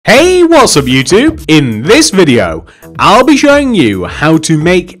Hey, what's up YouTube? In this video, I'll be showing you how to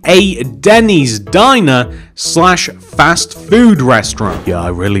make a Denny's diner slash fast food restaurant. Yeah, I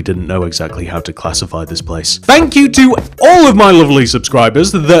really didn't know exactly how to classify this place. Thank you to all of my lovely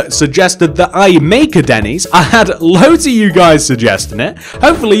subscribers that suggested that I make a Denny's. I had loads of you guys suggesting it.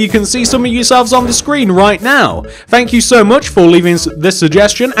 Hopefully you can see some of yourselves on the screen right now. Thank you so much for leaving this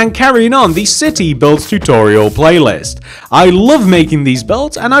suggestion and carrying on the city builds tutorial playlist. I love making these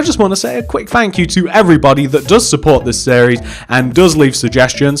builds, and I just want to say a quick thank you to everybody that does support this series and does leave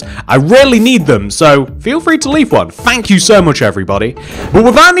suggestions. I really need them, so feel free to leave one. Thank you so much, everybody. But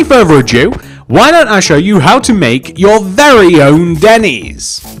without any further ado, why don't I show you how to make your very own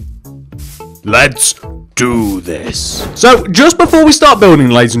Denny's? Let's do this. So just before we start building,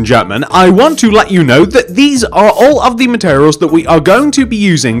 ladies and gentlemen, I want to let you know that these are all of the materials that we are going to be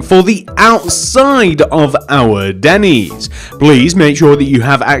using for the outside of our Denny's. Please make sure that you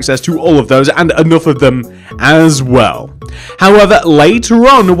have access to all of those and enough of them as well. However, later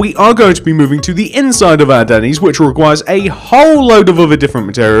on we are going to be moving to the inside of our Denny's, which requires a whole load of other different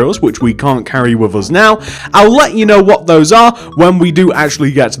materials which we can't carry with us now. I'll let you know what those are when we do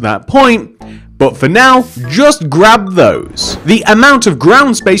actually get to that point. But for now, just grab those. The amount of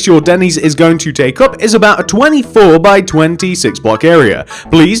ground space your Denny's is going to take up is about a 24 by 26 block area.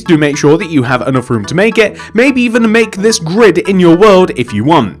 Please do make sure that you have enough room to make it, maybe even make this grid in your world if you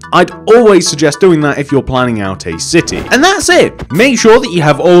want. I'd always suggest doing that if you're planning out a city. And that's it. Make sure that you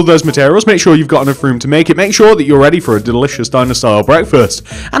have all those materials, make sure you've got enough room to make it, make sure that you're ready for a delicious diner style breakfast.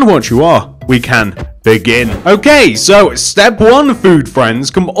 And once you are, we can begin. Okay, so step one, food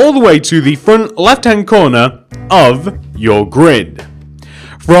friends, come all the way to the front left-hand corner of your grid.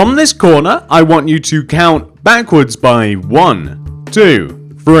 From this corner, I want you to count backwards by 1,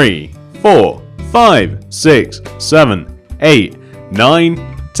 2, 3, 4, 5, 6, 7, 8,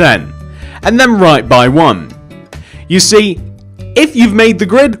 9, 10, and then right by 1. You see, if you've made the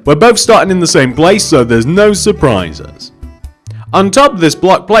grid, we're both starting in the same place, so there's no surprises. On top of this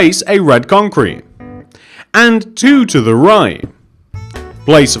block, place a red concrete. And 2 to the right.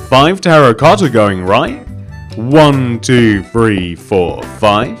 Place 5 terracotta going right. 1, 2, 3, 4,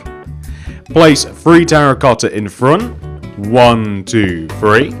 5. Place 3 terracotta in front. 1, 2,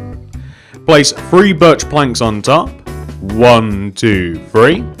 3. Place 3 birch planks on top. 1, 2,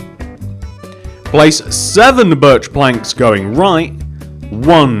 3. Place 7 birch planks going right.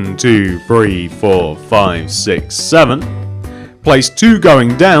 1, 2, 3, 4, 5, 6, 7. Place 2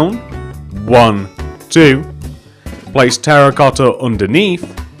 going down. 1, 2. Place terracotta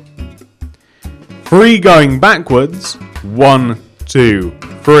underneath. 3 going backwards. 1, 2,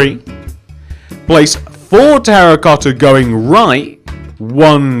 3. Place 4 terracotta going right.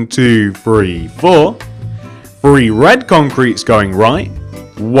 1, 2, 3, 4. 3 red concretes going right.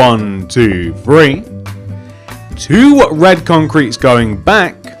 1, 2, 3. 2 red concretes going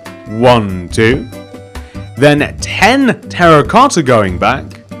back. 1, 2. Then 10 terracotta going back.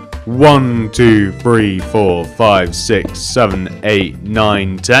 1, 2, 3, 4, 5, 6, 7, 8,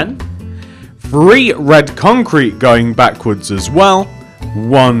 9, 10. 3 red concrete going backwards as well.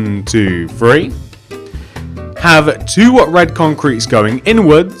 1, 2, 3. Have 2 red concretes going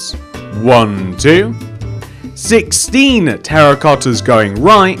inwards. 1, 2. 16 terracottas going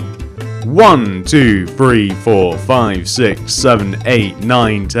right. 1, 2, 3, 4, 5, 6, 7, 8,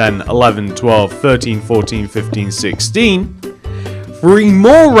 9, 10, 11, 12, 13, 14, 15, 16. 3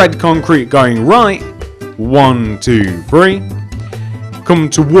 more red concrete going right. 1, 2, 3. Come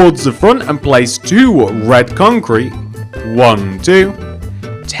towards the front and place 2 red concrete. 1, 2.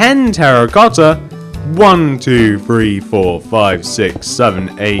 10 terracotta. 1, 2, 3, 4, 5, 6,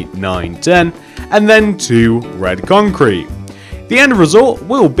 7, 8, 9, 10. And then 2 red concrete. The end result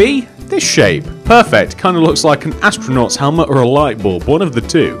will be this shape. Perfect. Kind of looks like an astronaut's helmet or a light bulb, one of the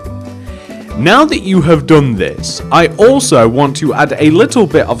two. Now that you have done this, I also want to add a little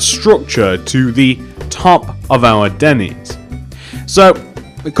bit of structure to the top of our Denny's. So,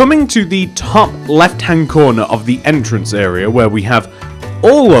 coming to the top left-hand corner of the entrance area where we have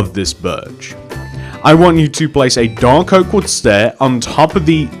all of this birch, I want you to place a dark oak wood stair on top of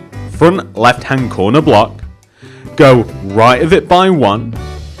the front left-hand corner block. Go right of it by 1.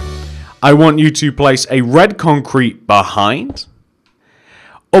 I want you to place a red concrete behind.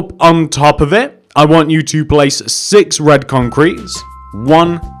 Up on top of it, I want you to place 6 red concretes.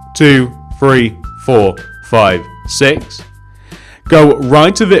 1, 2, 3, 4, 5, 6. Go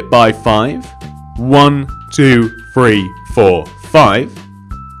right of it by 5. 1, 2, 3, 4, 5.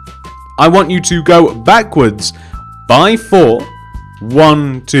 I want you to go backwards by 4.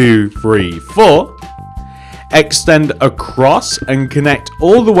 1, 2, 3, 4. Extend across and connect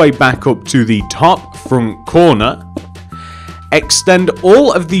all the way back up to the top front corner. Extend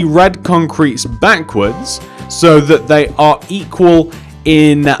all of the red concretes backwards so that they are equal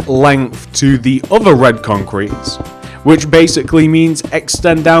in length to the other red concretes, which basically means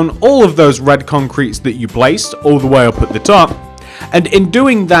extend down all of those red concretes that you placed all the way up at the top. And in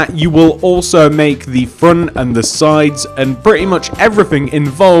doing that, you will also make the front and the sides and pretty much everything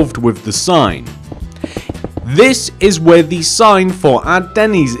involved with the sign. This is where the sign for our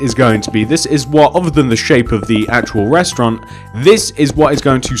Dennys is going to be. This is what, other than the shape of the actual restaurant, this is what is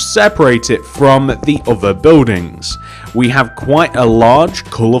going to separate it from the other buildings. We have quite a large,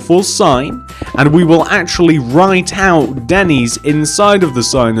 colourful sign, and we will actually write out Dennys inside of the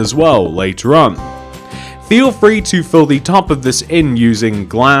sign as well later on. Feel free to fill the top of this in using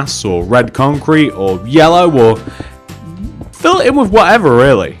glass or red concrete or yellow, or fill it in with whatever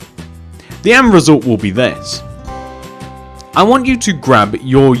really. The end result will be this. I want you to grab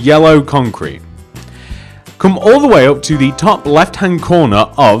your yellow concrete. Come all the way up to the top left hand corner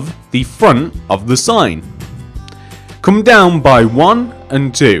of the front of the sign. Come down by 1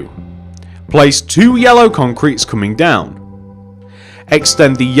 and 2. Place 2 yellow concretes coming down.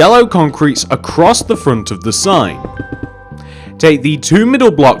 Extend the yellow concretes across the front of the sign. Take the 2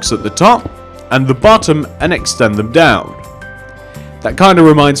 middle blocks at the top and the bottom and extend them down. That kind of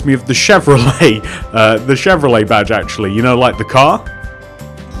reminds me of the Chevrolet badge actually, you know, like the car?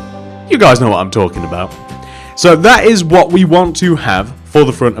 You guys know what I'm talking about. So that is what we want to have for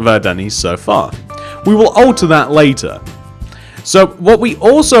the front of our Dennys so far. We will alter that later. So what we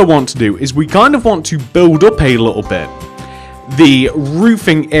also want to do is we kind of want to build up a little bit the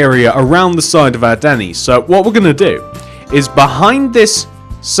roofing area around the side of our Dennys. So what we're going to do is behind this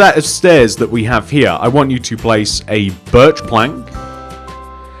set of stairs that we have here, I want you to place a birch plank.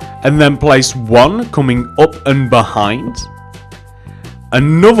 And then place one coming up and behind.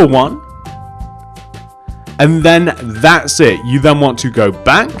 Another one. And then that's it. You then want to go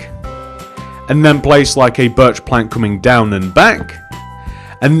back. And then place like a birch plank coming down and back.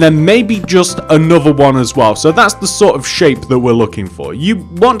 And then maybe just another one as well. So that's the sort of shape that we're looking for. You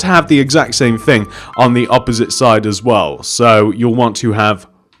want to have the exact same thing on the opposite side as well. So you'll want to have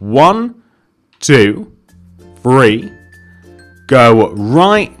 1, 2, 3. Go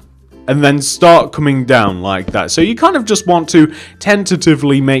right. And then start coming down like that. So you kind of just want to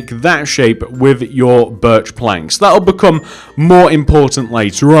tentatively make that shape with your birch planks. That'll become more important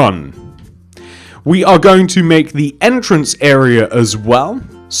later on. We are going to make the entrance area as well.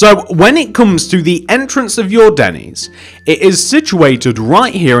 So when it comes to the entrance of your Dennys, it is situated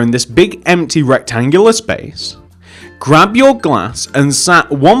right here in this big empty rectangular space. Grab your glass and sat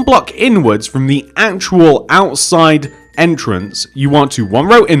 1 block inwards from the actual outside entrance. You want to 1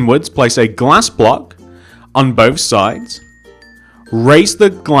 row inwards, place a glass block on both sides, raise the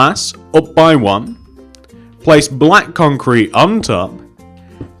glass up by 1, place black concrete on top,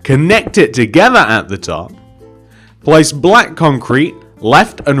 connect it together at the top, place black concrete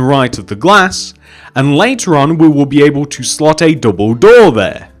left and right of the glass, and later on we will be able to slot a double door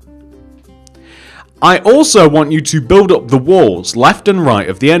there. I also want you to build up the walls left and right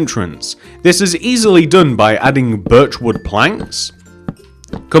of the entrance. This is easily done by adding birchwood planks,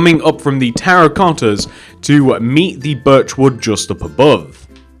 coming up from the terracottas to meet the birchwood just up above.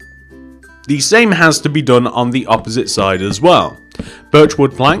 The same has to be done on the opposite side as well.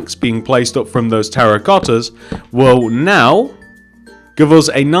 Birchwood planks being placed up from those terracottas will now give us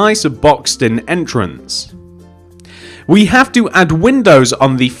a nice boxed in entrance. We have to add windows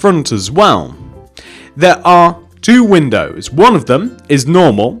on the front as well. There are 2 windows. One of them is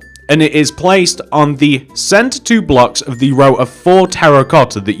normal, and it is placed on the center 2 blocks of the row of 4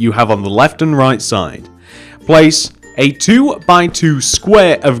 terracotta that you have on the left and right side. Place a 2 by 2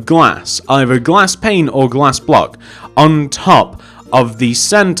 square of glass, either glass pane or glass block, on top of the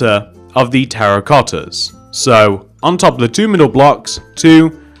center of the terracottas. So, on top of the 2 middle blocks,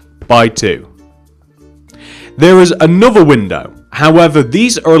 2 by 2. There is another window, however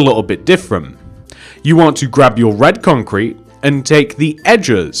these are a little bit different. You want to grab your red concrete and take the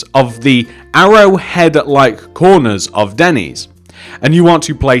edges of the arrowhead-like corners of Dennys, and you want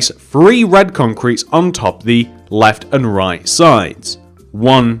to place 3 red concretes on top the left and right sides.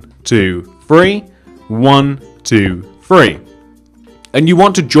 1, 2, 3, 1, 2, 3. And you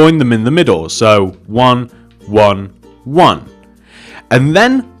want to join them in the middle, so 1, 1, 1. And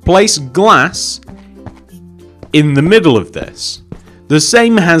then place glass in the middle of this. The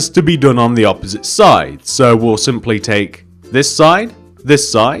same has to be done on the opposite side, so we'll simply take this side,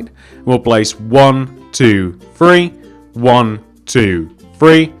 we'll place 1, 2, 3, 1, 2,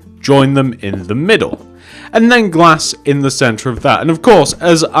 3, join them in the middle. and then glass in the center of that. And of course,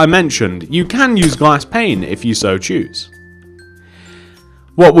 as I mentioned, you can use glass pane if you so choose.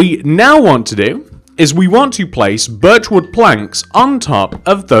 What we now want to do is we want to place birchwood planks on top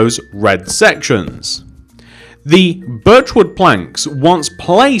of those red sections. The birchwood planks, once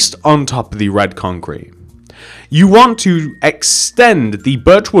placed on top of the red concrete, you want to extend the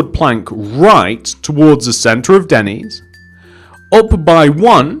birchwood plank right towards the center of Dennys, up by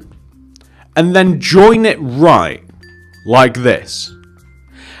one, and then join it right, like this.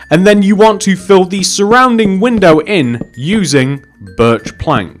 And then you want to fill the surrounding window in using birch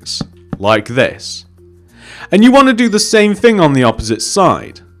planks, like this. And you want to do the same thing on the opposite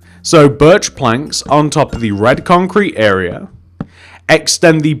side. So birch planks on top of the red concrete area,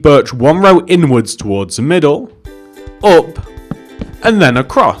 extend the birch one row inwards towards the middle, up, and then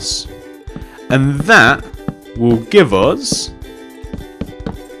across. And that will give us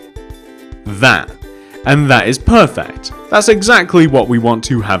that. And that is perfect. That's exactly what we want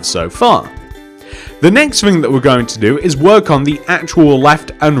to have so far. The next thing that we're going to do is work on the actual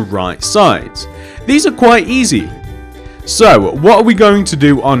left and right sides. These are quite easy. So what are we going to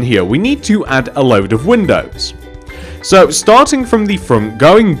do on here? We need to add a load of windows. So starting from the front,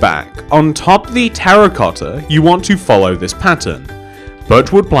 going back, on top of the terracotta, you want to follow this pattern.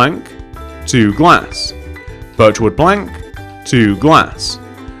 Birchwood plank to glass. Birchwood plank to glass.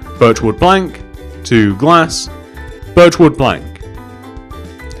 Birchwood plank to glass. Birchwood plank.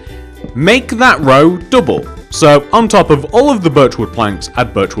 Make that row double. So on top of all of the birchwood planks,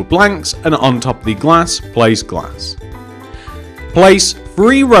 add birchwood planks, and on top of the glass, place glass. Place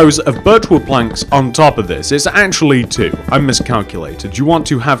 3 rows of birchwood planks on top of this. It's actually 2. I miscalculated. You want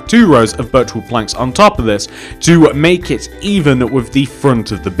to have 2 rows of birchwood planks on top of this to make it even with the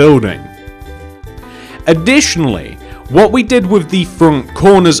front of the building. Additionally, what we did with the front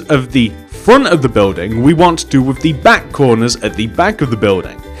corners of the front of the building, we want to do with the back corners at the back of the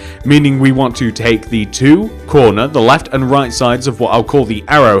building. Meaning we want to take the the left and right sides of what I'll call the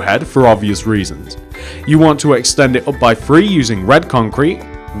arrowhead for obvious reasons. You want to extend it up by 3 using red concrete.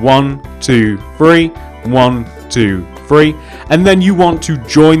 1, 2, 3, 1, 2, 3. And then you want to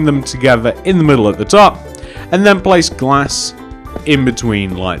join them together in the middle at the top. And then place glass in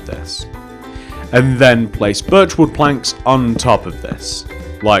between like this. And then place birchwood planks on top of this,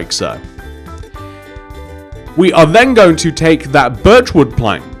 like so. We are then going to take that birchwood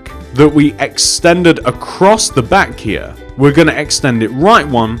plank that we extended across the back here. We're going to extend it right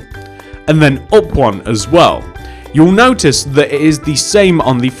one and then up one as well. You'll notice that it is the same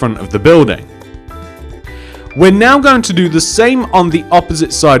on the front of the building. We're now going to do the same on the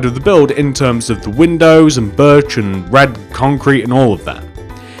opposite side of the build in terms of the windows and birch and red concrete and all of that.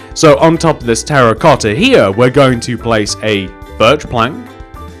 So on top of this terracotta here, we're going to place a birch plank,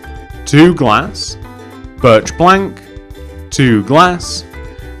 2 glass, birch plank, 2 glass,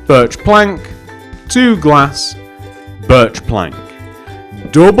 birch plank, 2 glass, birch plank.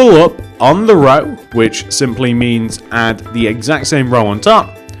 Double up on the row, which simply means add the exact same row on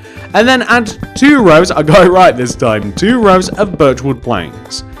top, and then add 2 rows, I got it right this time, 2 rows of birchwood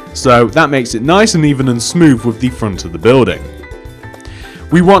planks. So that makes it nice and even and smooth with the front of the building.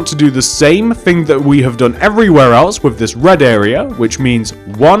 We want to do the same thing that we have done everywhere else with this red area, which means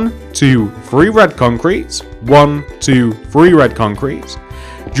 1, 2, 3 red concretes, 1, 2, 3 red concretes,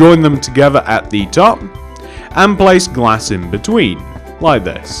 join them together at the top, and place glass in between, like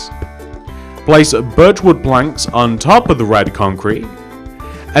this. Place birchwood planks on top of the red concrete,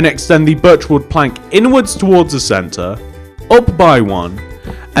 and extend the birchwood plank inwards towards the center, up by 1,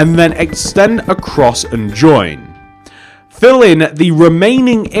 and then extend across and join. Fill in the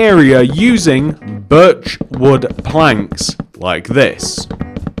remaining area using birchwood planks, like this.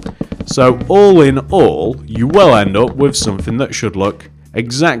 So all in all, you will end up with something that should look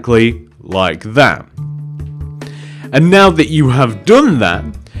exactly like that. And now that you have done that,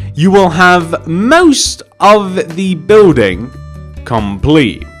 you will have most of the building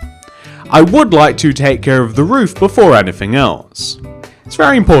complete. I would like to take care of the roof before anything else. It's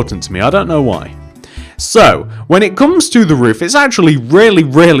very important to me, I don't know why. So, when it comes to the roof, it's actually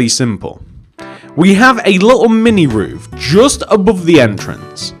really simple. We have a little mini roof just above the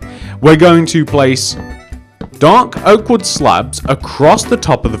entrance. We're going to place dark oak wood slabs across the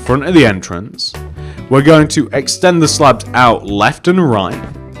top of the front of the entrance. We're going to extend the slabs out left and right.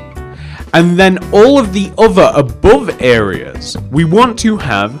 And then all of the other above areas, we want to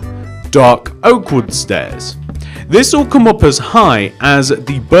have dark oak wood stairs. This will come up as high as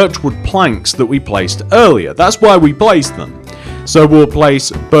the birchwood planks that we placed earlier. That's why we placed them. So we'll place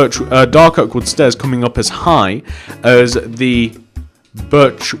dark oak wood stairs coming up as high as the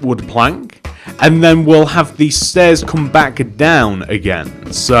birch wood plank, and then we'll have the stairs come back down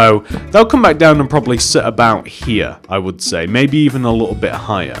again. So they'll come back down and probably sit about here, I would say, maybe even a little bit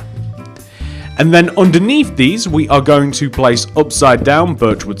higher. And then underneath these, we are going to place upside down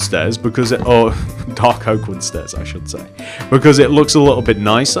birchwood stairs because or dark oak wood stairs, I should say, because it looks a little bit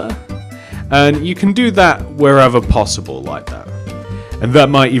nicer. And you can do that wherever possible like that. And that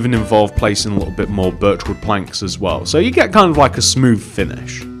might even involve placing a little bit more birchwood planks as well. So you get kind of like a smooth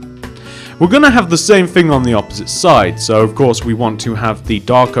finish. We're going to have the same thing on the opposite side. So of course we want to have the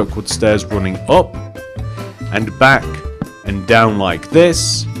dark oak wood stairs running up and back and down like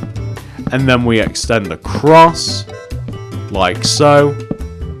this. And then we extend across, like so.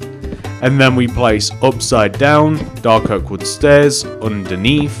 And then we place upside down dark oak wood stairs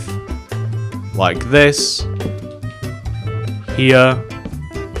underneath, like this, here,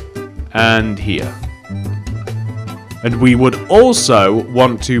 and here. And we would also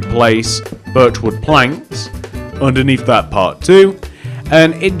want to place birchwood planks underneath that part too.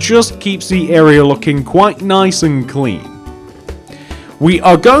 And it just keeps the area looking quite nice and clean. We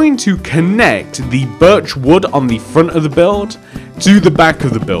are going to connect the birch wood on the front of the build to the back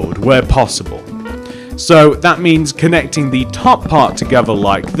of the build where possible. So that means connecting the top part together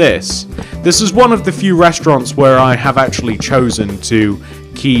like this. This is one of the few restaurants where I have actually chosen to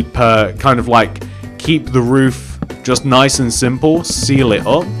keep keep the roof just nice and simple, seal it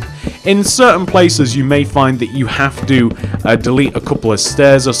up. In certain places you may find that you have to delete a couple of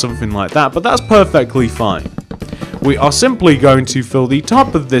stairs or something like that, but that's perfectly fine. We are simply going to fill the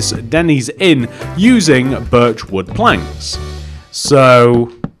top of this Dennys in using birch wood planks.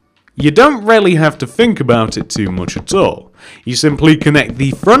 So you don't really have to think about it too much at all. You simply connect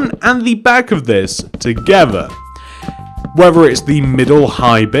the front and the back of this together. Whether it's the middle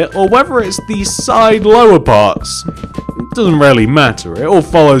high bit or whether it's the side lower parts, it doesn't really matter. It all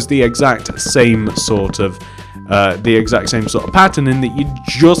follows the exact same sort of pattern in that you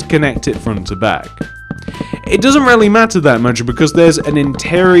just connect it front to back. It doesn't really matter that much because there's an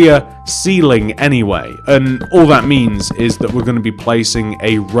interior ceiling anyway, and all that means is that we're going to be placing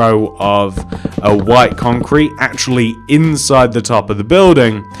a row of white concrete actually inside the top of the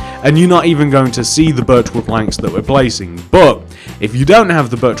building, and you're not even going to see the birchwood planks that we're placing. But if you don't have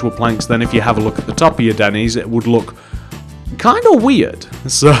the birchwood planks, then if you have a look at the top of your Dennys, it would look kind of weird.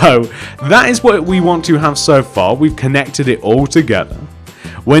 So that is what we want to have so far. We've connected it all together.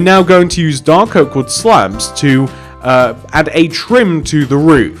 We're now going to use dark oak wood slabs to add a trim to the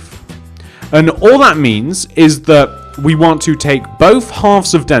roof. And all that means is that we want to take both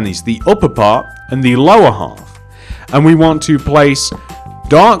halves of Dennys, the upper part and the lower half, and we want to place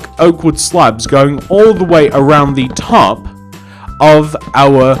dark oak wood slabs going all the way around the top of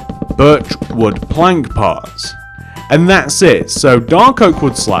our birch wood plank parts. And that's it. So dark oak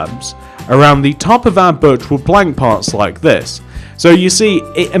wood slabs around the top of our birch wood plank parts like this. So you see,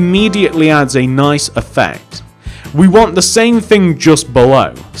 it immediately adds a nice effect. We want the same thing just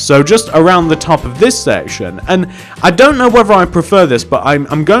below, so just around the top of this section, and I don't know whether I prefer this, but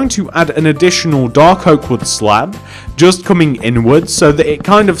I'm going to add an additional dark oak wood slab, just coming inwards, so that it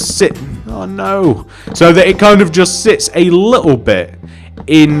kind of just sits a little bit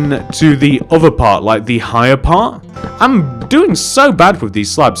into the other part, like the higher part. I'm doing so bad with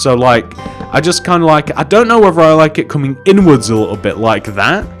these slabs, so I just kind of I don't know whether I like it coming inwards a little bit like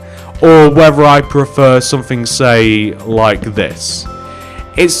that, or whether I prefer something, say, like this.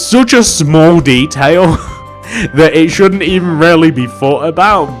 It's such a small detail that it shouldn't even really be thought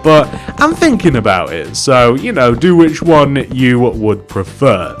about, but I'm thinking about it, so, you know, do which one you would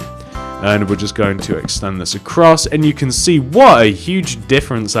prefer. And we're just going to extend this across, and you can see what a huge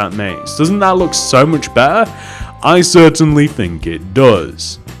difference that makes. Doesn't that look so much better? I certainly think it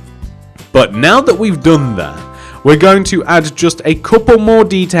does. But now that we've done that, we're going to add just a couple more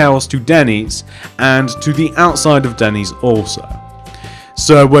details to Dennys and to the outside of Dennys also.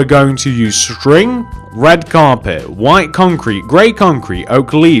 So we're going to use string, red carpet, white concrete, grey concrete,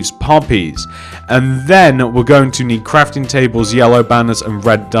 oak leaves, poppies, and then we're going to need crafting tables, yellow banners and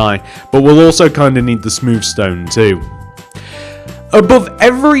red dye, but we'll also kind of need the smooth stone too. Above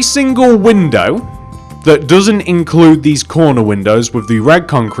every single window that doesn't include these corner windows with the red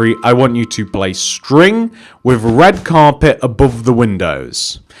concrete, I want you to place string with red carpet above the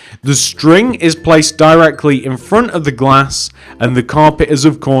windows. The string is placed directly in front of the glass, and the carpet is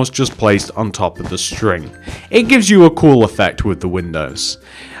of course just placed on top of the string. It gives you a cool effect with the windows.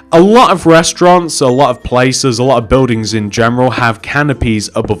 A lot of restaurants, a lot of places, a lot of buildings in general have canopies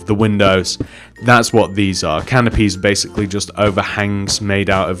above the windows. That's what these are. Canopies basically just overhangs made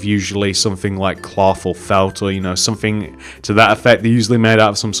out of usually something like cloth or felt, or, you know, something to that effect. They're usually made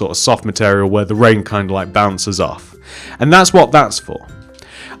out of some sort of soft material where the rain kind of like bounces off. And that's what that's for.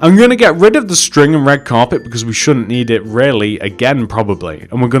 I'm going to get rid of the string and red carpet because we shouldn't need it really again probably.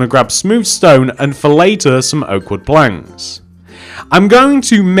 And we're going to grab smooth stone and for later some oak wood planks. I'm going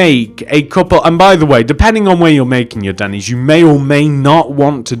to make a couple, and by the way, depending on where you're making your Dennys, you may or may not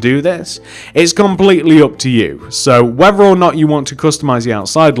want to do this. It's completely up to you. So whether or not you want to customize the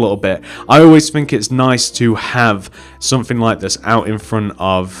outside a little bit, I always think it's nice to have something like this out in front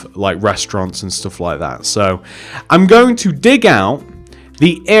of like restaurants and stuff like that. So I'm going to dig out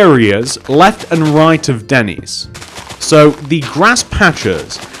the areas left and right of Dennys. So the grass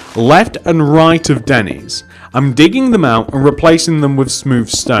patches left and right of Dennys, I'm digging them out and replacing them with smooth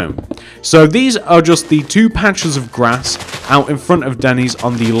stone. So these are just the two patches of grass out in front of Dennys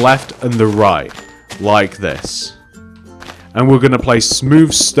on the left and the right, like this. And we're going to place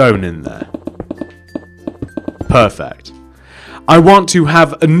smooth stone in there. Perfect. I want to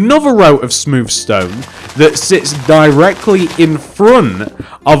have another row of smooth stone that sits directly in front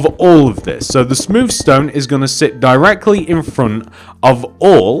of all of this. So the smooth stone is going to sit directly in front of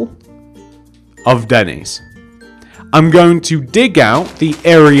all of Dennys. I'm going to dig out the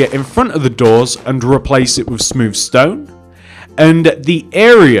area in front of the doors and replace it with smooth stone. And the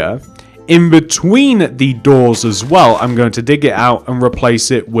area in between the doors as well, I'm going to dig it out and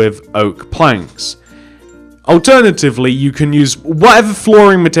replace it with oak planks. Alternatively, you can use whatever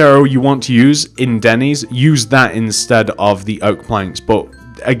flooring material you want to use in Dennys, use that instead of the oak planks. But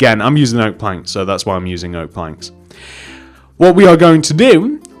again, I'm using oak planks, so that's why I'm using oak planks. What we are going to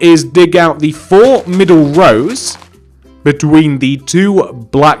do is dig out the 4 middle rows between the 2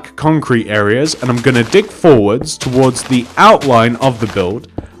 black concrete areas, and I'm going to dig forwards towards the outline of the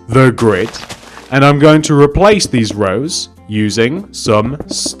build, the grid, and I'm going to replace these rows using some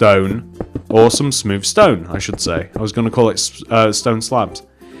stone, or some smooth stone, I should say. I was going to call it stone slabs,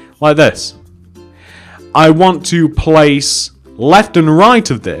 like this. I want to place left and right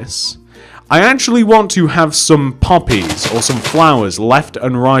of this. I actually want to have some poppies or some flowers left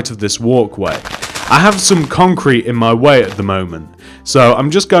and right of this walkway. I have some concrete in my way at the moment, so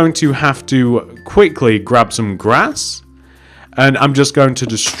I'm just going to have to quickly grab some grass, and I'm just going to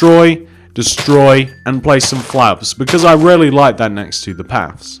destroy, and place some flowers, because I really like that next to the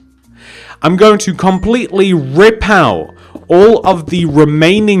paths. I'm going to completely rip out all of the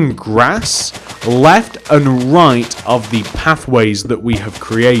remaining grass left and right of the pathways that we have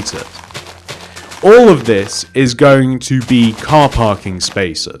created. All of this is going to be car parking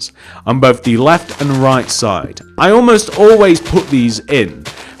spaces on both the left and right side. I almost always put these in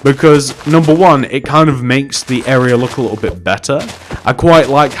because, number one, it kind of makes the area look a little bit better. I quite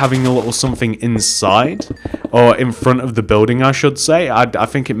like having a little something inside, or in front of the building, I should say. I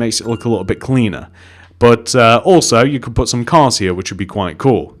think it makes it look a little bit cleaner. But also, you could put some cars here, which would be quite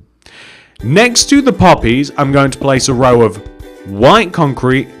cool. Next to the poppies, I'm going to place a row of white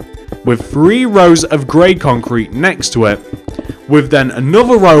concrete with 3 rows of grey concrete next to it, with then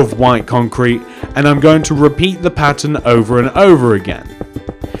another row of white concrete, and I'm going to repeat the pattern over and over again,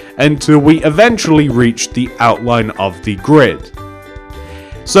 until we eventually reach the outline of the grid.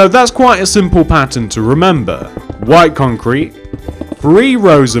 So that's quite a simple pattern to remember. White concrete, 3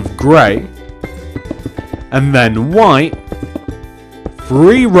 rows of grey, and then white,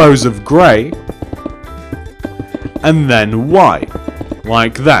 3 rows of grey, and then white,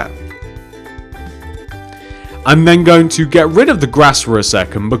 like that. I'm then going to get rid of the grass for a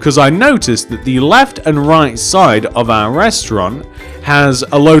second because I noticed that the left and right side of our restaurant has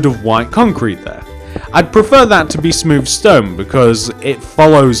a load of white concrete there. I'd prefer that to be smooth stone because it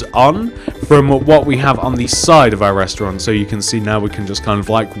follows on from what we have on the side of our restaurant, so you can see now we can just kind of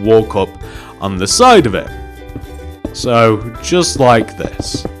like walk up on the side of it. So just like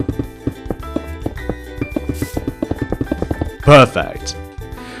this. Perfect.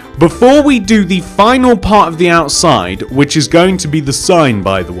 Before we do the final part of the outside, which is going to be the sign,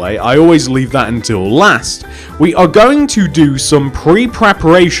 by the way, I always leave that until last, we are going to do some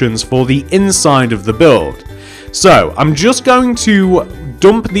pre-preparations for the inside of the build. So, I'm just going to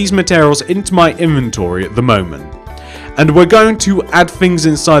dump these materials into my inventory at the moment. And we're going to add things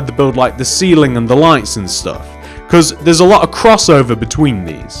inside the build like the ceiling and the lights and stuff, because there's a lot of crossover between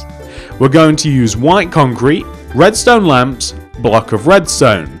these. We're going to use white concrete, redstone lamps, block of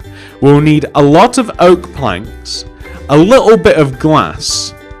redstone. We'll need a lot of oak planks, a little bit of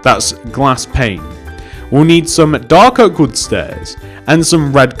glass, that's glass pane. we'll need some dark oak wood stairs and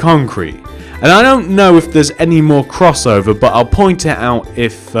some red concrete. And I don't know if there's any more crossover, but I'll point it out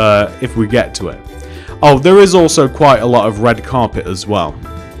if we get to it. Oh, there is also quite a lot of red carpet as well.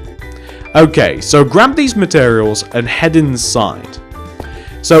 Okay, so grab these materials and head inside.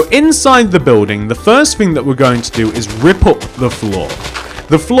 So inside the building, the first thing that we're going to do is rip up the floor.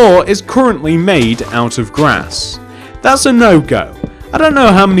 The floor is currently made out of grass. That's a no-go. I don't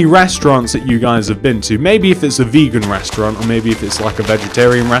know how many restaurants that you guys have been to. Maybe if it's a vegan restaurant, or maybe if it's like a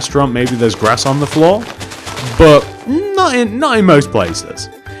vegetarian restaurant, maybe there's grass on the floor. But not in most places.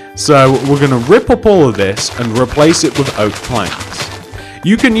 So we're going to rip up all of this and replace it with oak planks.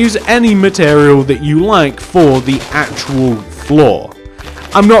 You can use any material that you like for the actual floor.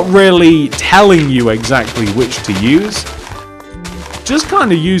 I'm not really telling you exactly which to use. Just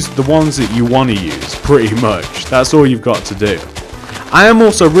kind of use the ones that you want to use, pretty much. That's all you've got to do. I am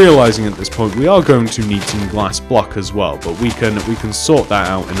also realizing at this point we are going to need some glass block as well, but we can sort that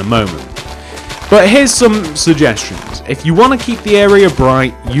out in a moment. But here's some suggestions. If you want to keep the area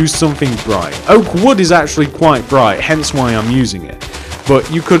bright, use something bright. Oak wood is actually quite bright, hence why I'm using it. But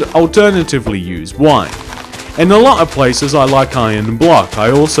you could alternatively use white. In a lot of places I like iron block,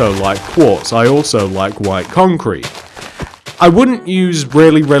 I also like quartz, I also like white concrete. I wouldn't use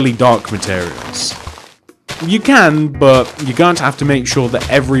really dark materials. You can, but you're going to have to make sure that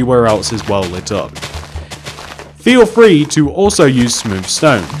everywhere else is well lit up. Feel free to also use smooth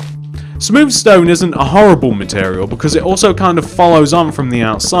stone. Smooth stone isn't a horrible material because it also kind of follows on from the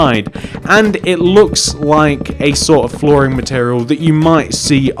outside, and it looks like a sort of flooring material that you might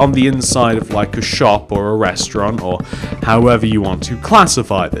see on the inside of like a shop or a restaurant, or however you want to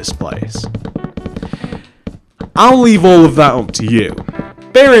classify this place. I'll leave all of that up to you.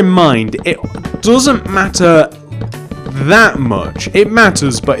 Bear in mind, it doesn't matter that much. It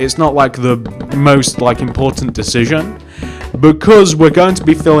matters, but it's not like the most important decision, because we're going to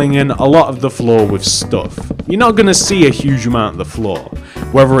be filling in a lot of the floor with stuff. You're not going to see a huge amount of the floor,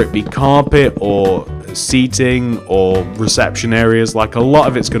 whether it be carpet or seating or reception areas. Like, a lot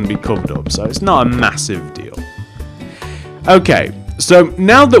of it's going to be covered up, so it's not a massive deal. Okay, so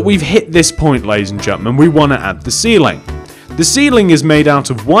now that we've hit this point, ladies and gentlemen, we want to add the ceiling. The ceiling is made out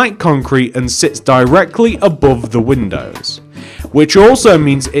of white concrete and sits directly above the windows, which also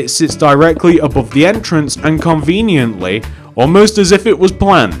means it sits directly above the entrance and conveniently, almost as if it was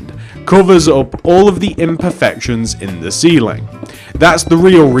planned, covers up all of the imperfections in the ceiling. That's the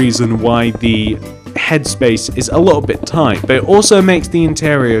real reason why the headspace is a little bit tight, but it also makes the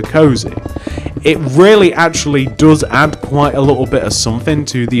interior cozy. It really actually does add quite a little bit of something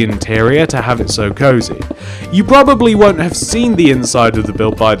to the interior to have it so cozy. You probably won't have seen the inside of the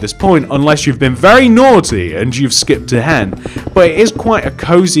build by this point unless you've been very naughty and you've skipped ahead, but it is quite a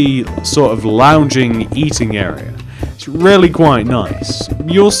cozy sort of lounging eating area. It's really quite nice.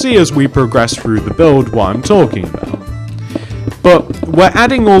 You'll see as we progress through the build what I'm talking about. But we're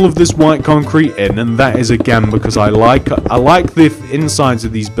adding all of this white concrete in, and that is again because I like the insides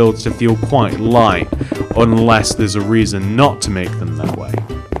of these builds to feel quite light, unless there's a reason not to make them that way.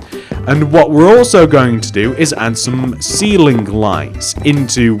 And what we're also going to do is add some ceiling lights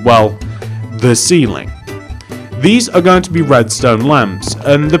into, well, the ceiling. These are going to be redstone lamps,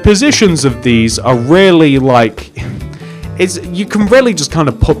 and the positions of these are really like, you can really just kind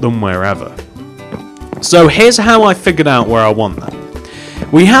of put them wherever. So here's how I figured out where I want them.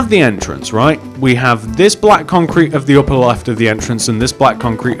 We have the entrance, right? We have this black concrete of the upper left of the entrance and this black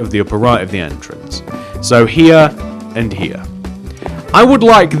concrete of the upper right of the entrance. So here and here. I would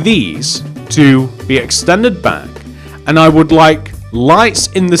like these to be extended back, and I would like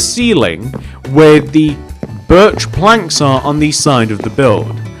lights in the ceiling where the birch planks are on the side of the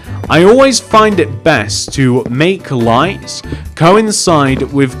build. I always find it best to make lights coincide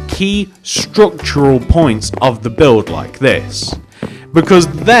with key structural points of the build like this. Because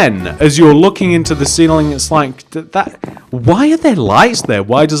then, as you're looking into the ceiling, it's like, why are there lights there?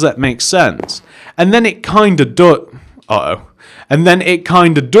 Why does that make sense? And then it kind of does... And then it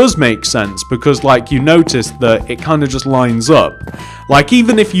kind of does make sense, because like you notice that it kind of just lines up. Like,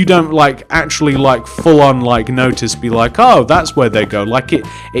 even if you don't like actually like full on like notice, be like, oh, that's where they go. Like it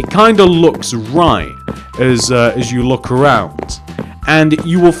kind of looks right as you look around. And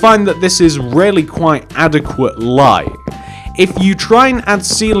you will find that this is really quite adequate light. If you try and add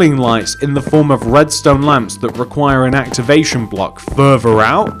ceiling lights in the form of redstone lamps that require an activation block further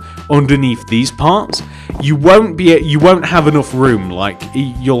out underneath these parts, you won't have enough room. Like,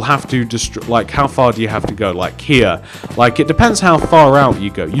 you'll have to like, how far do you have to go? Like here. Like, it depends how far out you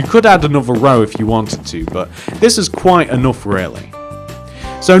go. You could add another row if you wanted to, but this is quite enough really.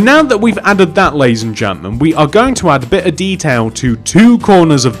 So now that we've added that, ladies and gentlemen, we are going to add a bit of detail to two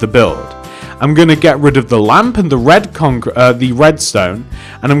corners of the build. I'm going to get rid of the lamp and the redstone,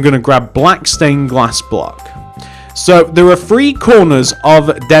 and I'm going to grab black stained glass block. So there are three corners of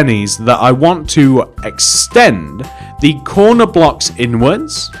Dennys that I want to extend the corner blocks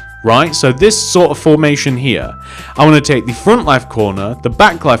inwards, right? So this sort of formation here, I want to take the front left corner, the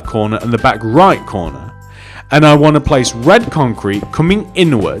back left corner, and the back right corner. And I want to place red concrete coming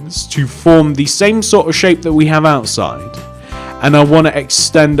inwards to form the same sort of shape that we have outside. And I want to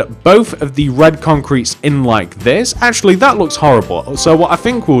extend both of the red concretes in like this. Actually, that looks horrible. So what I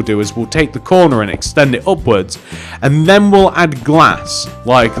think we'll do is we'll take the corner and extend it upwards, and then we'll add glass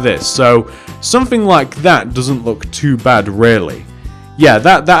like this. So something like that doesn't look too bad, really. Yeah,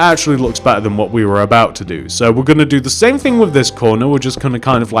 that actually looks better than what we were about to do. So we're going to do the same thing with this corner. We're just going to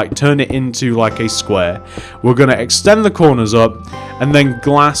kind of like turn it into like a square. We're going to extend the corners up and then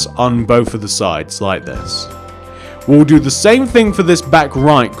glass on both of the sides like this. We'll do the same thing for this back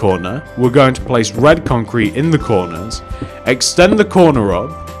right corner. We're going to place red concrete in the corners, extend the corner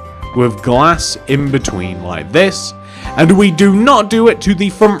up with glass in between like this, and we do not do it to the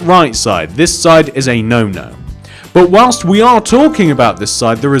front right side. This side is a no-no. But whilst we are talking about this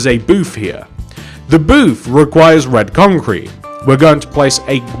side, there is a booth here. The booth requires red concrete. We're going to place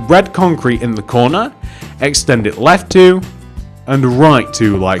a red concrete in the corner, extend it left to and right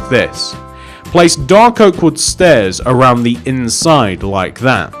to like this. Place dark oak wood stairs around the inside like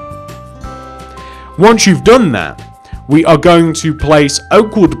that. Once you've done that, we are going to place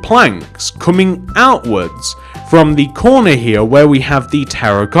oak wood planks coming outwards from the corner here where we have the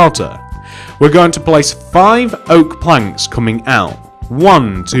terracotta. We're going to place 5 oak planks coming out.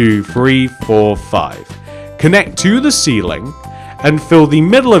 1, 2, 3, 4, 5. Connect to the ceiling and fill the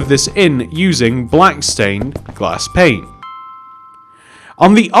middle of this in using black stained glass paint.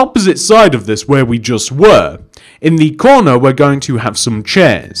 On the opposite side of this, where we just were, in the corner we're going to have some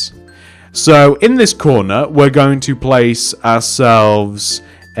chairs. So in this corner we're going to place ourselves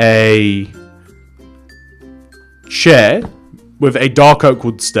a chair with a dark oak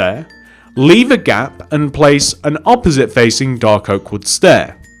wood stair, leave a gap and place an opposite facing dark oak wood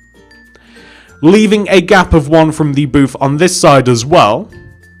stair. Leaving a gap of 1 from the booth on this side as well.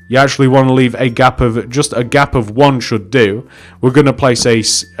 You actually want to leave a gap of, just a gap of 1 should do. We're going to place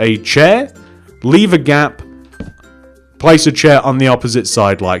a chair, leave a gap, place a chair on the opposite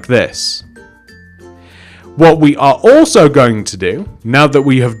side like this. What we are also going to do, now that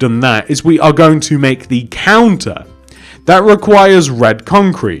we have done that, is we are going to make the counter. That requires red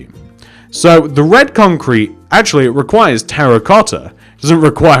concrete. So the red concrete, actually it requires terracotta. It doesn't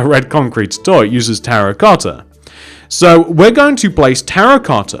require red concrete at all, it uses terracotta. So we're going to place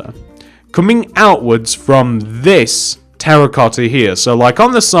terracotta coming outwards from this terracotta here. So like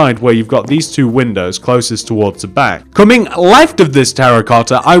on the side where you've got these 2 windows closest towards the back. Coming left of this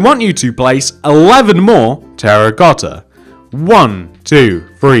terracotta, I want you to place 11 more terracotta. 1, 2,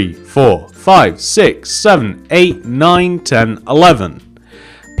 3, 4, 5, 6, 7, 8, 9, 10, 11.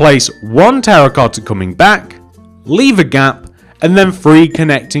 Place 1 terracotta coming back, leave a gap, and then 3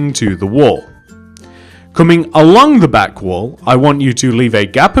 connecting to the wall. Coming along the back wall, I want you to leave a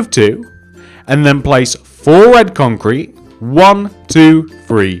gap of 2, and then place 4 red concrete, 1, 2,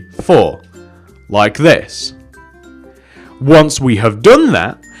 3, 4, like this. Once we have done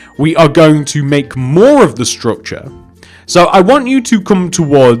that, we are going to make more of the structure. So I want you to come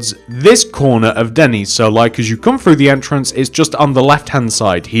towards this corner of Dennys, so like as you come through the entrance, it's just on the left hand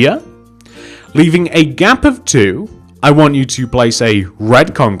side here. Leaving a gap of 2, I want you to place a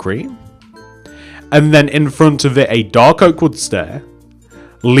red concrete, and then in front of it a dark oak wood stair,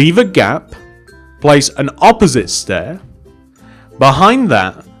 leave a gap, place an opposite stair, behind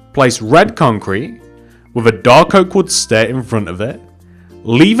that place red concrete with a dark oak wood stair in front of it,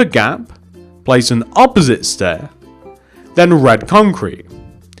 leave a gap, place an opposite stair, then red concrete.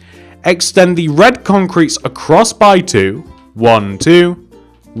 Extend the red concretes across by 2, 1, 2,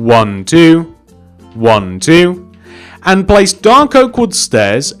 1, 2, 1, 2, and place dark oak wood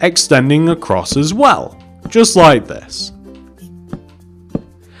stairs extending across as well, just like this.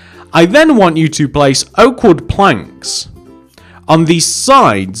 I then want you to place oak wood planks on the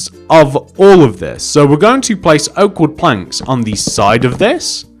sides of all of this. So we're going to place oak wood planks on the side of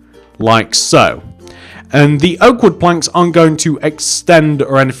this, like so. And the oak wood planks aren't going to extend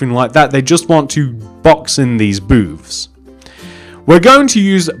or anything like that, they just want to box in these booths. We're going to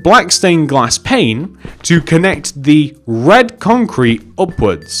use black stained glass paint to connect the red concrete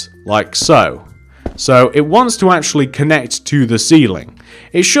upwards, like so. So it wants to actually connect to the ceiling.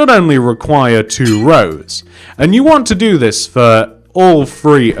 It should only require 2 rows. And you want to do this for all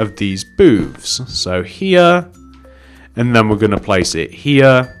 3 of these booths. So here, and then we're going to place it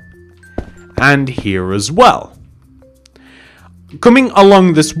here, and here as well. Coming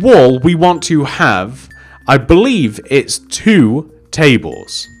along this wall, we want to have, I believe it's 2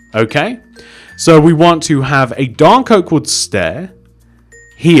 tables, okay? So we want to have a dark oak wood stair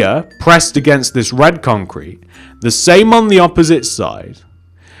here, pressed against this red concrete, the same on the opposite side.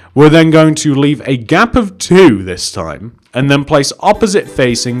 We're then going to leave a gap of 2 this time, and then place opposite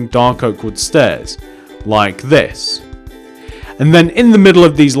facing dark oak wood stairs, like this. And then in the middle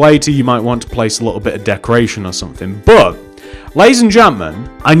of these later, you might want to place a little bit of decoration or something. But, ladies and gentlemen,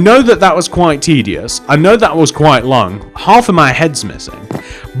 I know that was quite tedious. I know that was quite long. Half of my head's missing.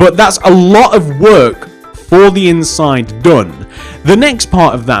 But that's a lot of work for the inside done. The next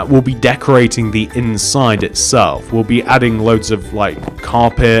part of that will be decorating the inside itself. We'll be adding loads of like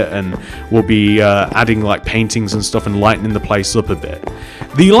carpet, and we'll be adding like paintings and stuff and lightening the place up a bit.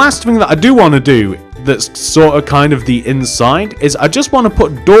 The last thing that I do want to do that's sort of kind of the inside is I just want to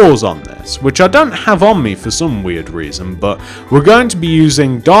put doors on this, which I don't have on me for some weird reason, but we're going to be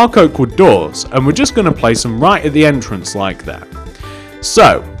using dark oak wood doors, and we're just going to place them right at the entrance like that.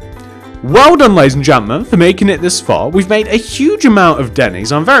 So, well done, ladies and gentlemen, for making it this far. We've made a huge amount of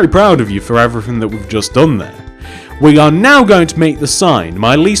Dennys. I'm very proud of you for everything that we've just done there. We are now going to make the sign,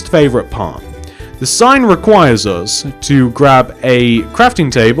 my least favourite part. The sign requires us to grab a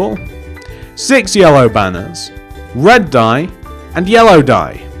crafting table, 6 yellow banners, red dye, and yellow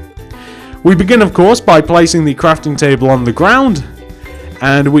dye. We begin, of course, by placing the crafting table on the ground,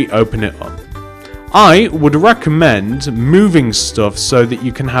 and we open it up. I would recommend moving stuff so that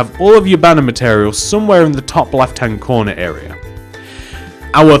you can have all of your banner material somewhere in the top left-hand corner area.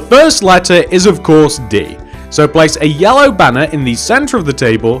 Our first letter is, of course, D. So place a yellow banner in the center of the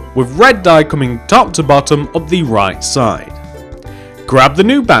table with red dye coming top to bottom up the right side. Grab the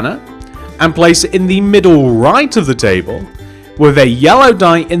new banner and place it in the middle right of the table with a yellow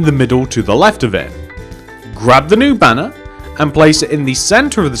dye in the middle to the left of it. Grab the new banner and place it in the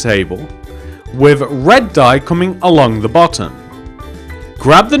center of the table with red dye coming along the bottom.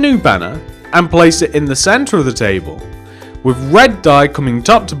 Grab the new banner and place it in the center of the table with red dye coming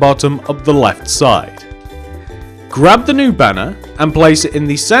top to bottom up the left side. Grab the new banner and place it in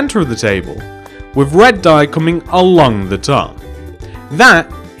the center of the table with red dye coming along the top. That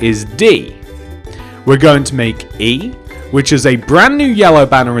is D. We're going to make E, which is a brand new yellow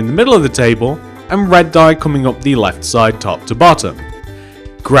banner in the middle of the table and red dye coming up the left side top to bottom.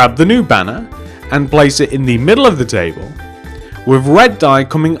 Grab the new banner and place it in the middle of the table with red dye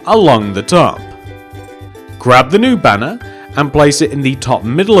coming along the top. Grab the new banner and place it in the top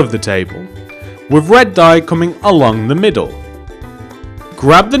middle of the table with red dye coming along the middle.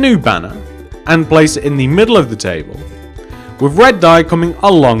 Grab the new banner and place it in the middle of the table with red dye coming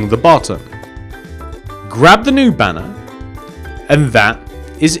along the bottom. Grab the new banner, and that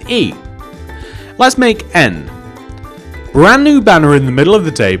is E. Let's make N. Brand new banner in the middle of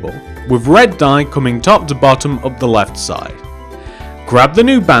the table with red dye coming top to bottom up the left side. Grab the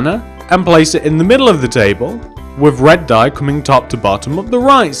new banner and place it in the middle of the table with red dye coming top to bottom up the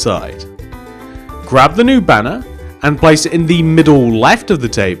right side. Grab the new banner and place it in the middle left of the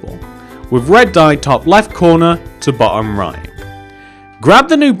table with red dye top left corner to bottom right. Grab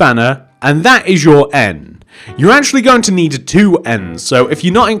the new banner, and that is your N. You're actually going to need 2 N's, so if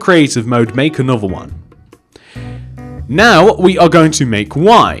you're not in creative mode, make another one. Now we are going to make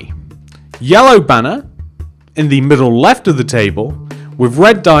Y. Yellow banner in the middle left of the table with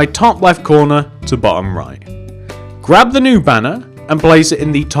red dye top left corner to bottom right. Grab the new banner and place it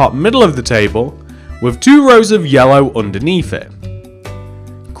in the top middle of the table with 2 rows of yellow underneath it.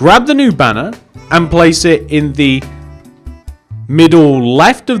 Grab the new banner and place it in the middle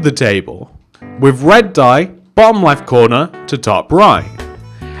left of the table with red dye bottom left corner to top right.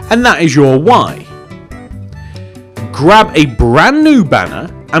 And that is your Y. Grab a brand new banner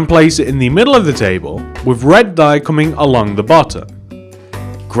and place it in the middle of the table with red dye coming along the bottom.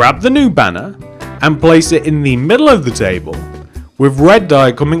 Grab the new banner and place it in the middle of the table with red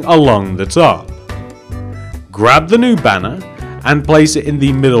dye coming along the top. Grab the new banner and place it in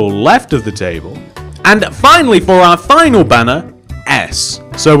the middle left of the table. And finally, for our final banner, S.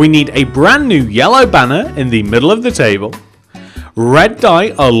 So we need a brand new yellow banner in the middle of the table, red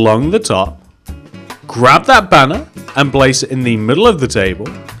dye along the top. Grab that banner and place it in the middle of the table,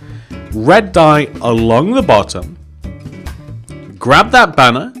 red dye along the bottom. Grab that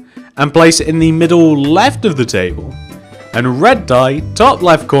banner and place it in the middle left of the table, and red dye top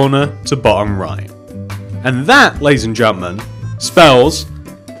left corner to bottom right. And that, ladies and gentlemen, spells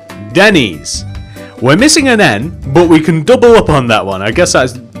Dennys. We're missing an N, but we can double up on that one. I guess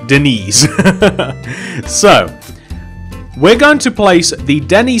that's Dennys. So, we're going to place the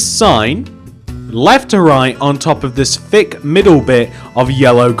Dennys sign left to right on top of this thick middle bit of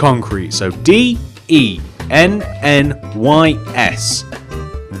yellow concrete. So D-E-N-N-Y-S.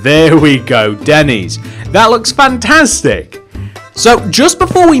 There we go, Dennys. That looks fantastic. So just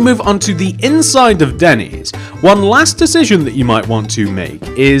before we move on to the inside of Dennys, one last decision that you might want to make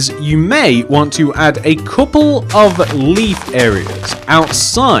is you may want to add a couple of leaf areas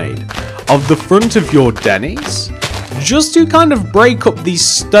outside of the front of your Dennys, just to kind of break up these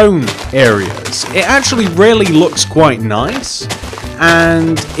stone areas. It actually really looks quite nice,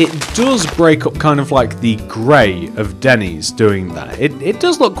 and it does break up kind of like the grey of Dennys doing that. It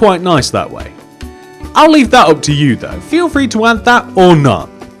does look quite nice that way. I'll leave that up to you though. Feel free to add that or not.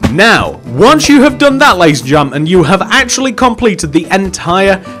 Now, once you have done that, ladies and gentlemen, you have actually completed the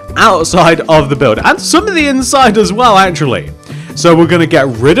entire outside of the building, and some of the inside as well, actually. So we're going to get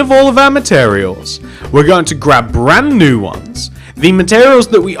rid of all of our materials. We're going to grab brand new ones. The materials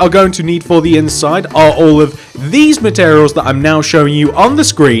that we are going to need for the inside are all of these materials that I'm now showing you on the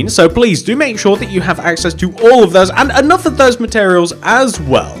screen. So please do make sure that you have access to all of those and enough of those materials as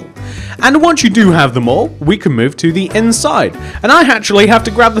well. And once you do have them all, we can move to the inside. And I actually have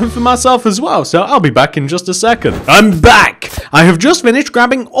to grab them for myself as well, so I'll be back in just a second. I'm back! I have just finished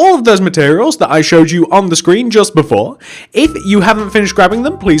grabbing all of those materials that I showed you on the screen just before. If you haven't finished grabbing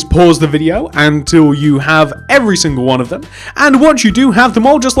them, please pause the video until you have every single one of them. And once you do have them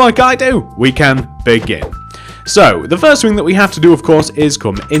all, just like I do, we can begin. So, the first thing that we have to do, of course, is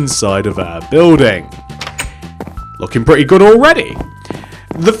come inside of our building. Looking pretty good already.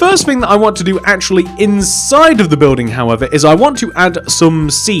 The first thing that I want to do actually inside of the building, however, is I want to add some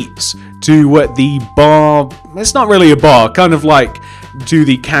seats to the bar. It's not really a bar, kind of like to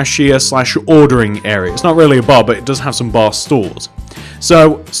the cashier / ordering area. It's not really a bar, but it does have some bar stools.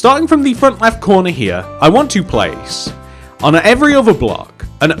 So, starting from the front left corner here, I want to place, on every other block,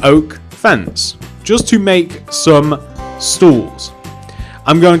 an oak fence, just to make some stools.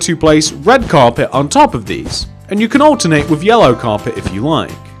 I'm going to place red carpet on top of these, and you can alternate with yellow carpet if you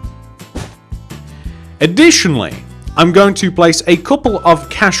like. Additionally, I'm going to place a couple of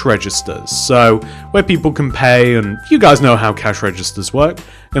cash registers, so where people can pay, and you guys know how cash registers work.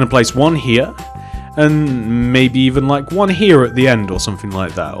 I'm going to place one here, and maybe even like one here at the end or something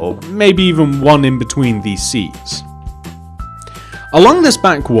like that, or maybe even one in between these seats. Along this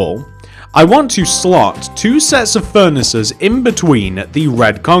back wall, I want to slot 2 sets of furnaces in between the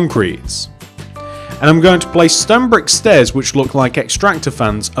red concretes. And I'm going to place stone brick stairs which look like extractor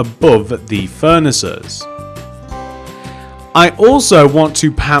fans above the furnaces. I also want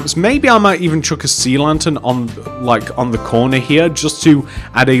to perhaps, maybe I might even chuck a sea lantern on the corner here just to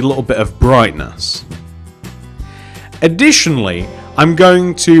add a little bit of brightness. Additionally, I'm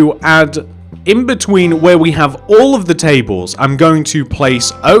going to add in between where we have all of the tables, I'm going to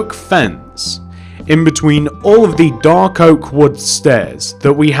place oak fence in between all of the dark oak wood stairs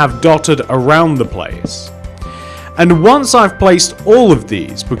that we have dotted around the place. And once I've placed all of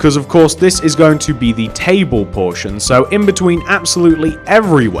these, because of course this is going to be the table portion, so in between absolutely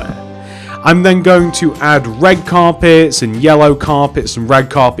everywhere, I'm then going to add red carpets and yellow carpets and red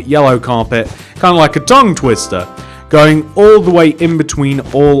carpet, yellow carpet, kind of like a tongue twister, going all the way in between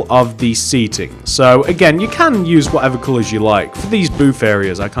all of the seating. So again, you can use whatever colours you like. For these booth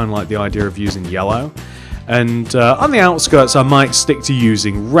areas, I kind of like the idea of using yellow. And on the outskirts, I might stick to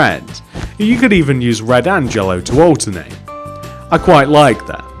using red. You could even use red and yellow to alternate. I quite like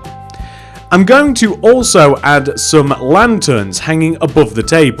that. I'm going to also add some lanterns hanging above the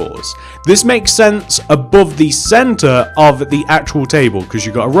tables. This makes sense above the center of the actual table because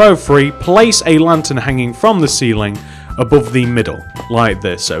you've got a row of 3, place a lantern hanging from the ceiling above the middle, like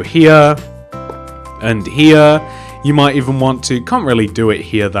this. So here and here. You might even want to, can't really do it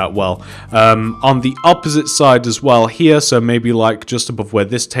here that well, on the opposite side as well here, so maybe like just above where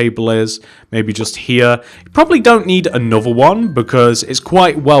this table is, maybe just here. You probably don't need another one because it's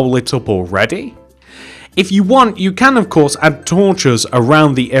quite well lit up already. If you want, you can of course add torches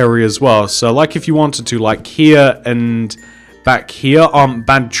around the area as well, so like if you wanted to, like here and back here aren't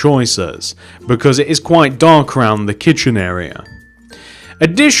bad choices because it is quite dark around the kitchen area.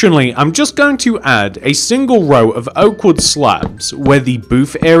 Additionally, I'm just going to add a single row of oak wood slabs where the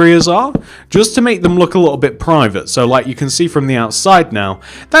booth areas are, just to make them look a little bit private. So like you can see from the outside now,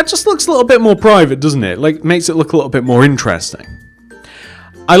 that just looks a little bit more private, doesn't it? Like, makes it look a little bit more interesting.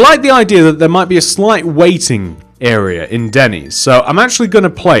 I like the idea that there might be a slight waiting area in Dennys, so I'm actually going to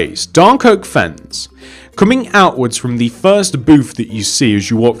place dark oak fence, coming outwards from the first booth that you see as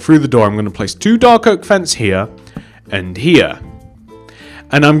you walk through the door, I'm going to place 2 dark oak fence here and here.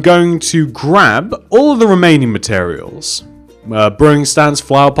 And I'm going to grab all of the remaining materials. Brewing stands,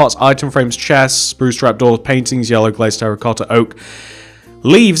 flower pots, item frames, chests, spruce trapdoors, paintings, yellow glazed terracotta, oak,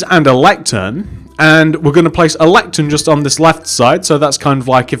 leaves, and a lectern. And we're going to place a lectern just on this left side, so that's kind of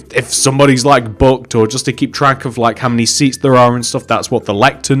like if somebody's like booked, or just to keep track of like how many seats there are and stuff, that's what the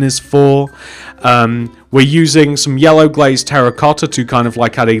lectern is for. We're using some yellow glazed terracotta to kind of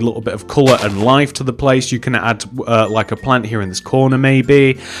like add a little bit of colour and life to the place. You can add like a plant here in this corner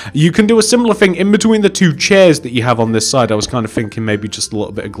maybe. You can do a similar thing in between the 2 chairs that you have on this side. I was kind of thinking maybe just a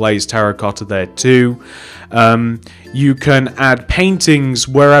little bit of glazed terracotta there too. You can add paintings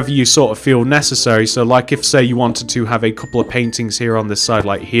wherever you sort of feel necessary. So like if say you wanted to have a couple of paintings here on this side,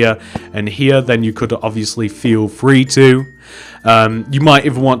 like here and here, then you could obviously feel free to. You might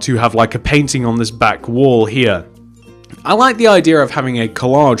even want to have like a painting on this back wall here. I like the idea of having a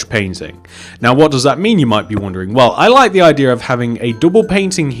collage painting. Now what does that mean, you might be wondering? Well, I like the idea of having a double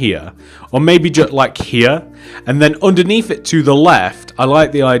painting here, or maybe just like here, and then underneath it to the left, I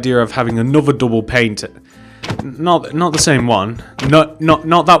like the idea of having another double painting. Not the same one. Not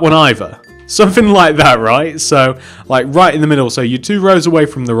that one either. Something like that, right? So, like right in the middle. So you're 2 rows away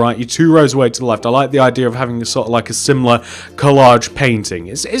from the right, you're 2 rows away to the left. I like the idea of having a sort of like a similar collage painting.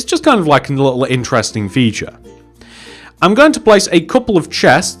 It's just kind of like a little interesting feature. I'm going to place a couple of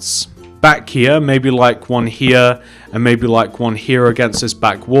chests back here, maybe like one here, and maybe like one here against this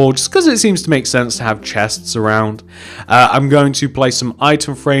back wall, just because it seems to make sense to have chests around. I'm going to place some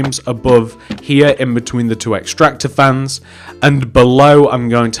item frames above here in between the 2 extractor fans, and below I'm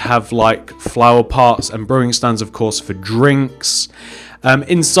going to have like flower pots and brewing stands, of course, for drinks.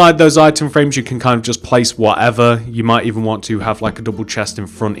 Inside those item frames you can kind of just place whatever. You might even want to have like a double chest in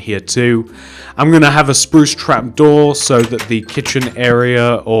front here too. I'm going to have a spruce trap door so that the kitchen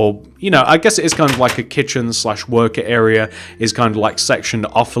area, or you know, I guess it is kind of like a kitchen slash worker area, is kind of like sectioned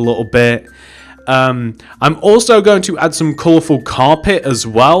off a little bit. I'm also going to add some colourful carpet as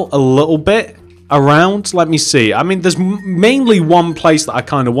well, a little bit around. Let me see. I mean, there's mainly one place that I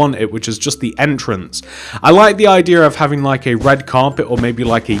kind of want it, which is just the entrance. I like the idea of having like a red carpet, or maybe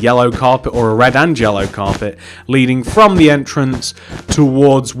like a yellow carpet, or a red and yellow carpet leading from the entrance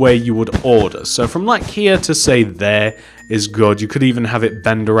towards where you would order. So from like here to say there is good. You could even have it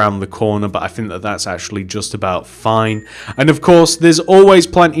bend around the corner, but I think that that's actually just about fine. And of course, there's always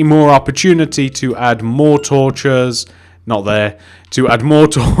plenty more opportunity to add more torches. Not there, to add more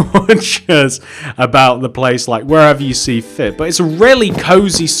torches about the place, like wherever you see fit. But it's a really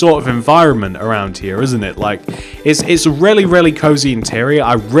cozy sort of environment around here, isn't it? Like it's a really cozy interior.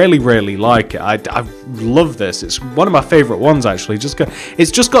 I really like it. I love this. It's one of my favorite ones actually.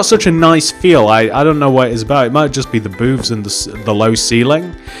 It's just got such a nice feel. I don't know what it is about. It might just be the booths and the low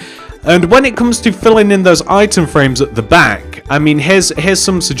ceiling. And when it comes to filling in those item frames at the back, I mean, here's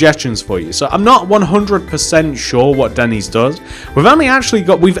some suggestions for you. So I'm not 100% sure what Dennys does. We've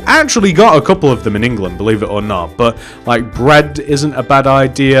actually got a couple of them in England, believe it or not. But like bread isn't a bad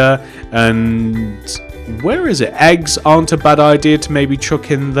idea, and where is it? Eggs aren't a bad idea to maybe chuck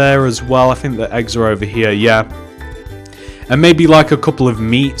in there as well. I think the eggs are over here, yeah. And maybe like a couple of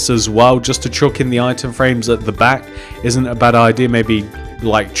meats as well, just to chuck in the item frames at the back isn't a bad idea. Maybe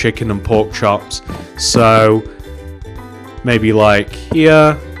like chicken and pork chops. So maybe like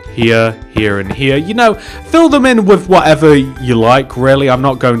here, and here. You know, fill them in with whatever you like, really. I'm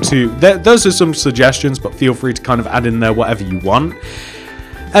not going to... Those are some suggestions, but feel free to kind of add in there whatever you want.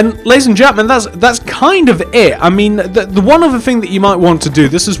 And ladies and gentlemen, that's kind of it. I mean, the one other thing that you might want to do,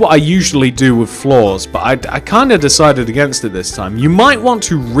 this is what I usually do with floors, but I kind of decided against it this time. You might want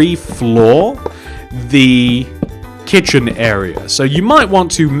to re-floor the kitchen area. So you might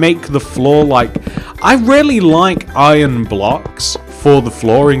want to make the floor like... I really like iron blocks for the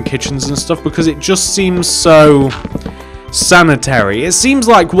floor in kitchens and stuff, because it just seems so sanitary. It seems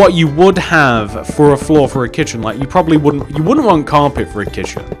like what you would have for a floor for a kitchen. Like you wouldn't want carpet for a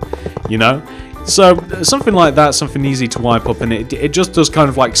kitchen, you know? So something like that, something easy to wipe up, and it just does kind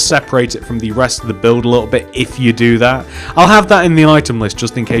of like separate it from the rest of the build a little bit if you do that. I'll have that in the item list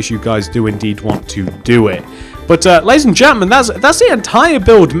just in case you guys do indeed want to do it. But ladies and gentlemen, that's the entire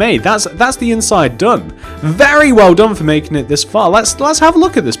build made. That's the inside done. Very well done for making it this far. Let's have a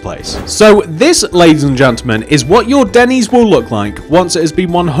look at this place. So this, ladies and gentlemen, is what your Dennys will look like once it has been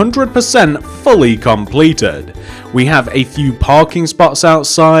 100% fully completed. We have a few parking spots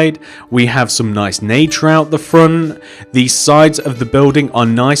outside. We have some nice nature out the front. The sides of the building are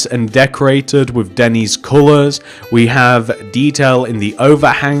nice and decorated with Dennys colours. We have detail in the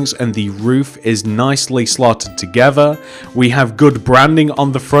overhangs and the roof is nicely slotted together. We have good branding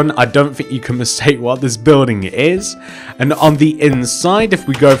on the front. I don't think you can mistake what this building is. And on the inside, if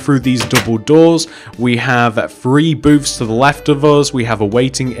we go through these double doors, we have 3 booths to the left of us. We have a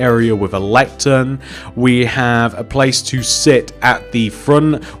waiting area with a lectern. We have a place to sit at the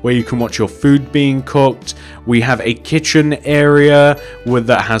front where you can watch your food being cooked. We have a kitchen area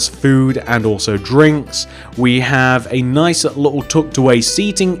that has food and also drinks. We have a nice little tucked away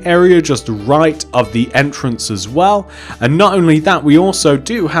seating area just right of the entrance as well. And not only that, we also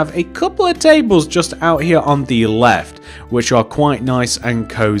do have a couple of tables just out here on the left, which are quite nice and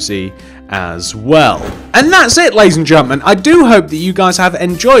cozy as well. And that's it, ladies and gentlemen. I do hope that you guys have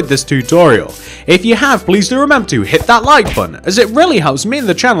enjoyed this tutorial. If you have, please do remember to hit that like button, as it really helps me and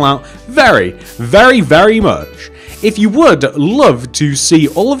the channel out very, very, very much. If you would love to see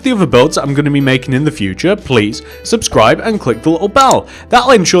all of the other builds I'm going to be making in the future, please subscribe and click the little bell.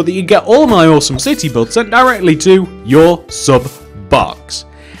 That'll ensure that you get all of my awesome city builds sent directly to your sub box.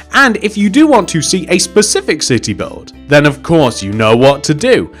 And if you do want to see a specific city build, then of course you know what to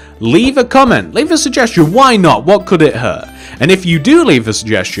do. Leave a comment, leave a suggestion, why not, what could it hurt? And if you do leave a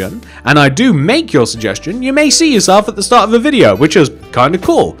suggestion, and I do make your suggestion, you may see yourself at the start of the video, which is kinda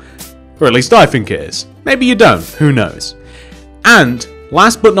cool. Or at least I think it is. Maybe you don't, who knows. And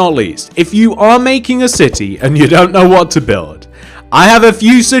last but not least, if you are making a city and you don't know what to build, I have a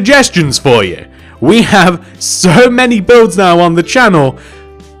few suggestions for you. We have so many builds now on the channel,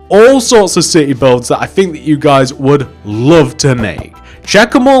 all sorts of city builds that I think that you guys would love to make.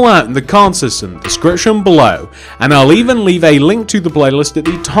 Check them all out in the card system description below, and I'll even leave a link to the playlist at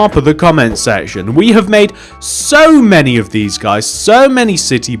the top of the comment section. We have made so many of these guys, so many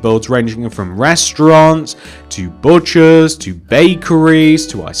city builds ranging from restaurants, to butchers, to bakeries,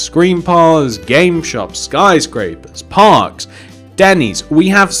 to ice cream parlors, game shops, skyscrapers, parks, Dennys. We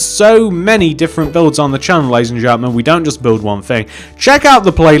have so many different builds on the channel, ladies and gentlemen. We don't just build one thing. Check out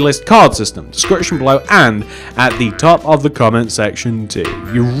the playlist card system, description below, and at the top of the comment section too.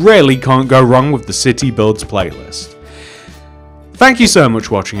 You really can't go wrong with the City Builds playlist. Thank you so much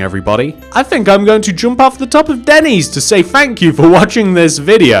for watching, everybody. I think I'm going to jump off the top of Dennys to say thank you for watching this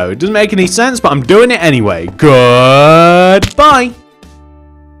video. It doesn't make any sense, but I'm doing it anyway. Goodbye.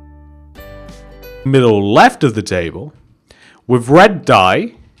 Middle left of the table, with red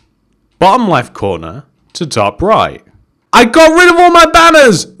dye, bottom left corner to top right. I got rid of all my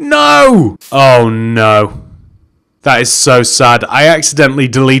banners! No! Oh no. That is so sad. I accidentally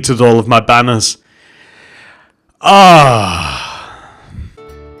deleted all of my banners. Ah.